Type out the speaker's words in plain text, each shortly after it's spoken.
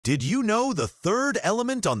Did you know the third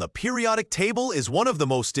element on the periodic table is one of the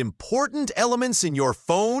most important elements in your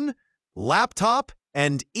phone, laptop,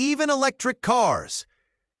 and even electric cars?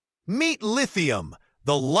 Meet lithium,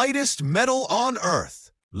 the lightest metal on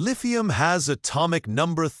Earth. Lithium has atomic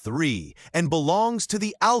number 3 and belongs to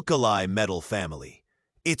the alkali metal family.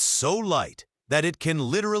 It's so light that it can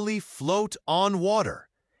literally float on water.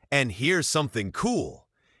 And here's something cool.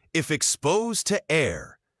 If exposed to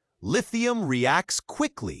air, lithium reacts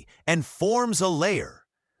quickly and forms a layer,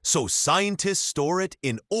 so scientists store it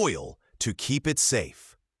in oil to keep it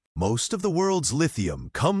safe. Most of the world's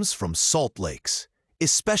lithium comes from salt lakes,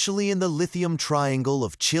 especially in the lithium triangle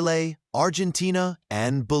of Chile, Argentina,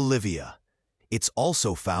 and Bolivia. It's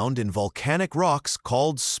also found in volcanic rocks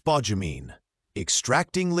called spodumene.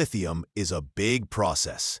 Extracting lithium is a big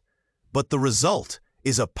process, but the result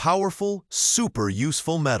is a powerful, super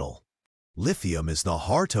useful metal. Lithium is the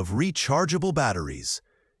heart of rechargeable batteries.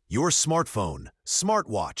 Your smartphone,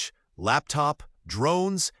 smartwatch, laptop,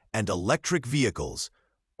 drones, and electric vehicles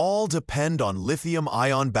all depend on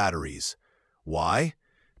lithium-ion batteries. Why?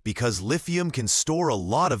 Because lithium can store a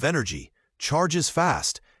lot of energy, charges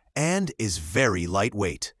fast, and is very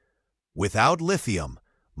lightweight. Without lithium,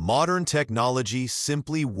 modern technology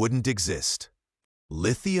simply wouldn't exist.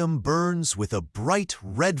 Lithium burns with a bright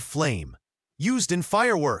red flame, used in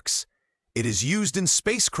fireworks. It is used in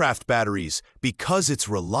spacecraft batteries because it's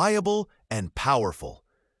reliable and powerful.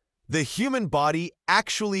 The human body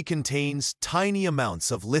actually contains tiny amounts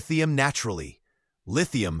of lithium naturally.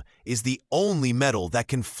 Lithium is the only metal that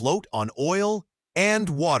can float on oil and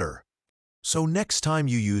water. So next time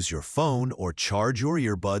you use your phone or charge your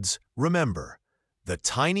earbuds, remember, the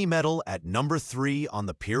tiny metal at number 3 on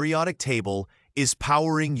the periodic table is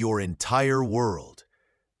powering your entire world.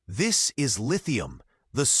 This is lithium,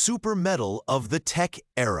 the super metal of the tech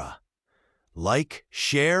era. Like,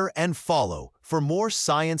 share, and follow for more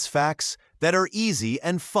science facts that are easy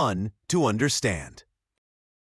and fun to understand.